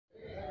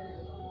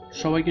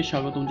সবাইকে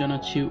স্বাগতম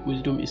জানাচ্ছি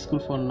wisdom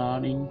school for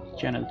learning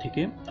channel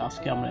থেকে।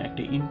 আজকে আমরা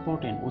একটা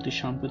ইম্পর্টেন্ট অতি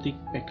সাম্প্রতিক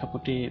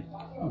প্রেক্ষাপটে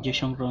যে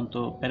সংক্রান্ত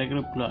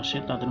প্যারাগ্রাফগুলো আসে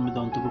তাদের মধ্যে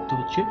অন্তর্ভুক্ত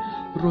হচ্ছে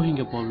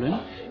রোহিঙ্গা প্রবলেম।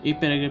 এই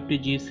প্যারাগ্রাফটি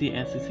জিএসসি,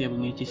 এসএসসি এবং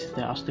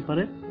এইচএসসিতে আসতে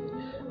পারে।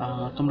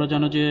 তোমরা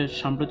জানো যে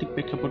সাম্প্রতিক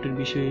প্রেক্ষাপটের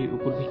বিষয়ের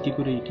উপর ভিত্তি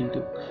করেই কিন্তু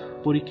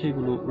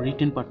পরীক্ষাগুলো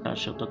রিটেন পার্টটা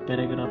আসে, অর্থাৎ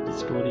প্যারাগ্রাফ,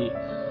 স্টোরি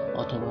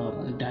অথবা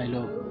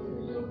ডায়লগ,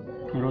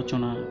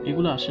 রচনা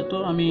এগুলো আসে। তো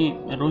আমি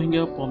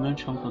রোহিঙ্গা প্রবলেম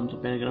সংক্রান্ত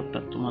প্যারাগ্রাফটা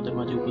তোমাদের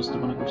মাঝে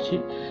উপস্থাপনা করছি।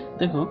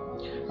 দেখো,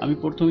 আমি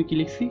প্রথমে কি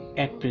লিখছি,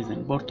 অ্যাট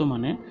প্রেজেন্ট,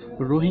 বর্তমানে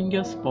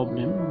রোহিঙ্গাস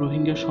প্রবলেম,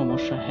 রোহিঙ্গা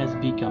সমস্যা হ্যাজ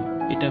বিকাম,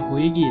 এটা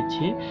হয়ে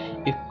গিয়েছে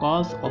এ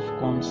cause of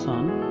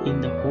concern in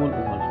the whole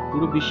world,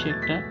 পুরো বিশ্বে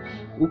একটা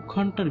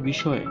উৎকণ্ঠার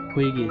বিষয়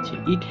হয়ে গিয়েছে।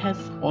 It has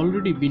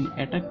already been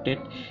attracted,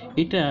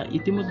 এটা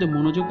ইতিমধ্যে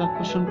মনোযোগ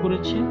আকর্ষণ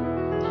করেছে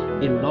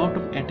এ lot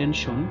of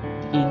attention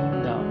in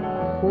the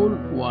whole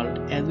world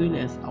as well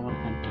as our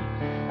country,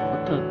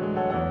 অর্থাৎ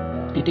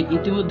এটা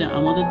ইতিমধ্যে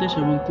আমাদের দেশ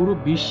এবং পুরো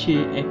বিশ্বে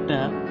একটা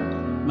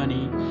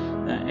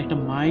একটা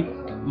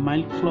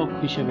মাইল ফ্লক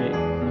হিসেবে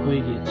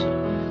হয়ে গিয়েছে।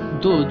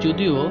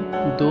 যদিও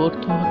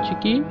অর্থ হচ্ছে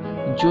কি,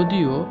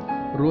 যদিও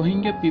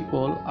Rohingya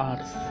people R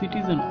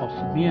citizen of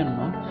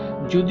Myanmar,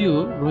 যদিও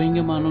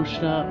রোহিঙ্গা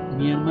মানুষরা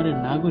মিয়ানমারের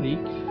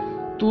নাগরিক,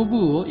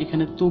 তবুও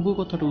এখানে তবু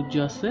কথাটা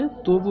উজ্জ্বল আছে,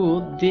 তবুও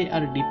দে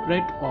আর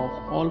ডিপ্রাইভড অফ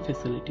অল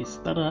ফ্যাসিলিটিস,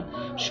 তারা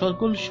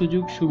সকল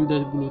সুযোগ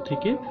সুবিধাগুলো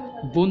থেকে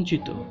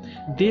বঞ্চিত।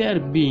 দে আর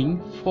বিং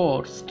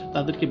ফোর্সড,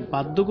 তাদেরকে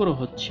বাধ্য করা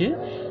হচ্ছে।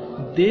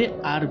 দে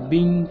আর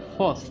বিং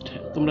ফোর্সড,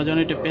 তোমরা জানো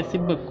এটা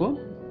প্যাসিভ বাক্য,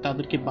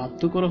 তাদেরকে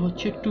বাধ্য করা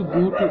হচ্ছে to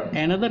go to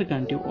another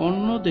country,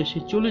 অন্য দেশে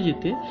চলে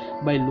যেতে,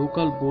 by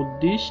local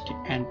Buddhist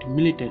and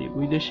military,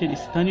 ওই দেশের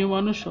স্থানীয়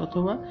মানুষ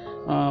অথবা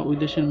ওই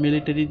দেশের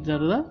মিলিটারি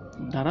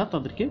দ্বারা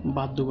তাদেরকে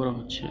বাধ্য করা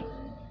হচ্ছে।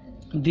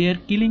 দে আর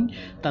কিলিং,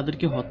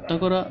 তাদেরকে হত্যা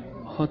করা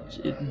হচ্ছে।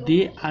 দে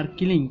আর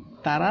কিলিং,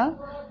 তারা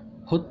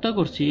হত্যা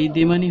করছে। এই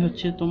দে মানে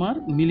হচ্ছে তোমার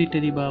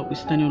মিলিটারি বা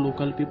স্থানীয়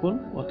লোকাল পিপল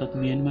অর্থাৎ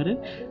মিয়ানমারের।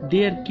 দে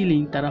আর কিলিং,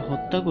 তারা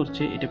হত্যা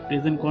করছে, এটা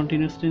প্রেজেন্ট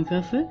কন্টিনিউয়াস টেন্সে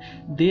আছে।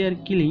 দে আর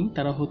কিলিং,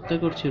 তারা হত্যা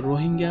করছে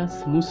রোহিঙ্গা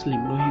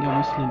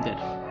মুসলিমদের।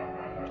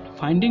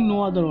 ফাইন্ডিং নো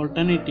আদার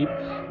অল্টারনেটিভ,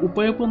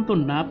 উপায়পন্ত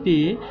না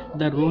পেয়ে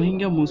the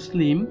Rohingya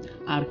Muslim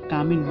are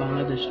coming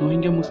Bangladesh,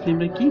 Rohingya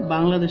মুসলিমরা কি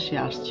বাংলাদেশে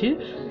আসছে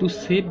টু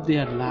সেভ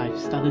দেয়ার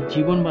লাইফস, তাদের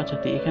জীবন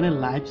বাঁচাতে। এখানে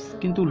লাইফস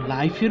কিন্তু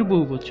লাইফের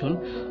বহুবচন,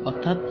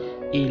 অর্থাৎ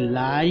এই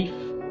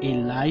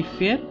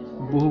লাইফের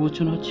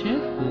বহুবচন হচ্ছে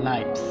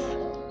লাইফস।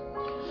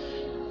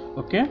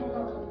 ওকে,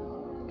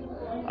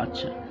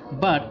 আচ্ছা।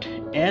 But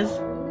as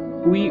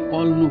we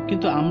all know,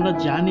 কিন্তু আমরা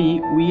জানি,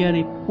 we are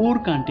A poor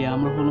country,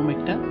 আমরা হলাম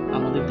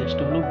আমাদের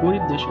দেশটা হলো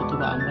গরিব দেশ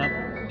অথবা আমরা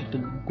একটা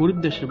গরিব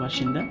দেশের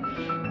বাসিন্দা।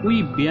 We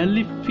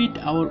barely fit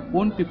our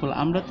own people,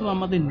 আমরা তো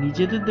আমাদের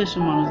নিজেদের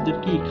দেশের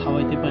মানুষদেরকেই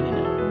খাওয়াইতে পারি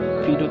না,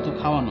 ফিট তো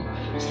খাওয়ানো।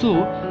 সো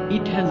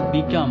ইট হ্যাজ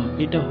বিকাম,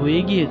 এটা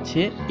হয়ে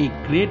গিয়েছে এ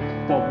গ্রেট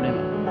প্রবলেম,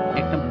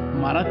 একটা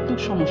মারাত্মক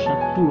সমস্যা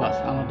টু আস,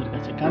 আমাদের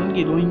কাছে। কারণ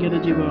কি, রোহিঙ্গারা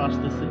যেভাবে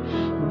আসতেছে,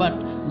 but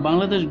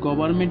Bangladesh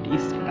government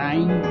is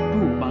trying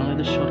to,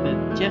 Bangladesh সরকার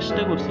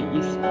চেষ্টা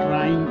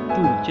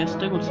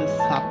করছে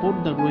সাপোর্ট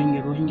দ্য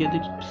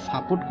রোহিঙ্গাদের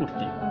সাপোর্ট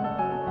করতে।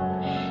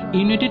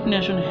 United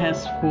nation has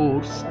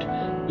forced,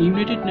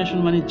 United nation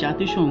মানে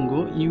জাতিসংঘ,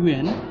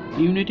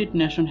 ইউনাইটেড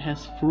নেশন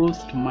হ্যাজ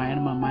ফোর্সড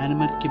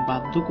মায়ানমারকে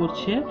বাধ্য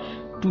করছে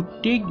to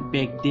take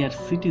back there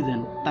citizen,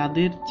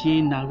 তাদের যে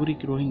নাগরিক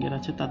রোহিঙ্গার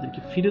আছে তাদেরকে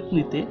ফেরত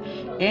নিতে।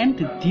 And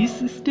this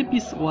step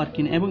is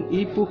working, এবং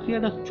এই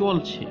প্রক্রিয়াটা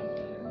চলছে।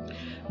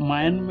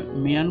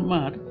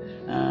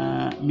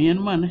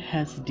 Myanmar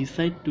has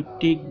decide to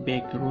take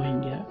back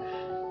Rohingya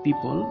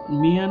people,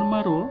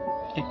 মিয়ানমারও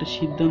একটা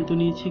সিদ্ধান্ত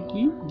নিয়েছে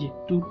কি, যে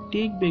টু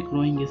টেক ব্যাক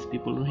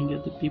রোহিঙ্গা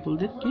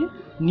পিপলদেরকে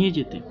নিয়ে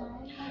যেতে।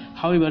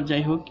 হাউএভার,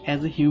 যাই হোক,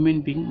 অ্যাজ এ হিউম্যান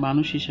বিং,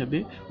 মানুষ হিসাবে,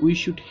 we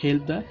should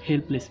help the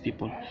helpless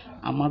people,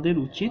 আমাদের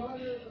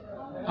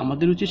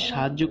উচিত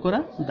সাহায্য করা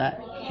দ্য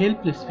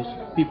হেল্পলেস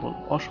পিপল,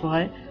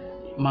 অসহায়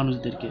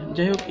মানুষদেরকে।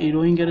 যাই হোক, এই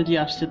রোহিঙ্গারা যে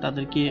আসছে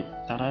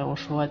তারা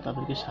অসহায়,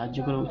 তাদেরকে সাহায্য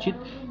করা উচিত,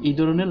 এই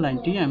ধরনের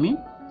লাইনটি আমি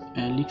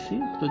লিখছি।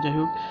 তো যাই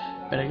হোক,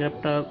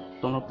 প্যারাগ্রাফটা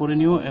তোমরা পড়ে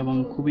নিও এবং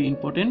খুবই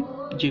ইম্পর্টেন্ট,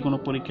 যে কোনো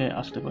পরীক্ষায়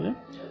আসতে পারে।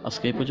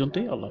 আজকে এই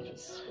পর্যন্তই, আল্লাহ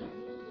হাফেজ।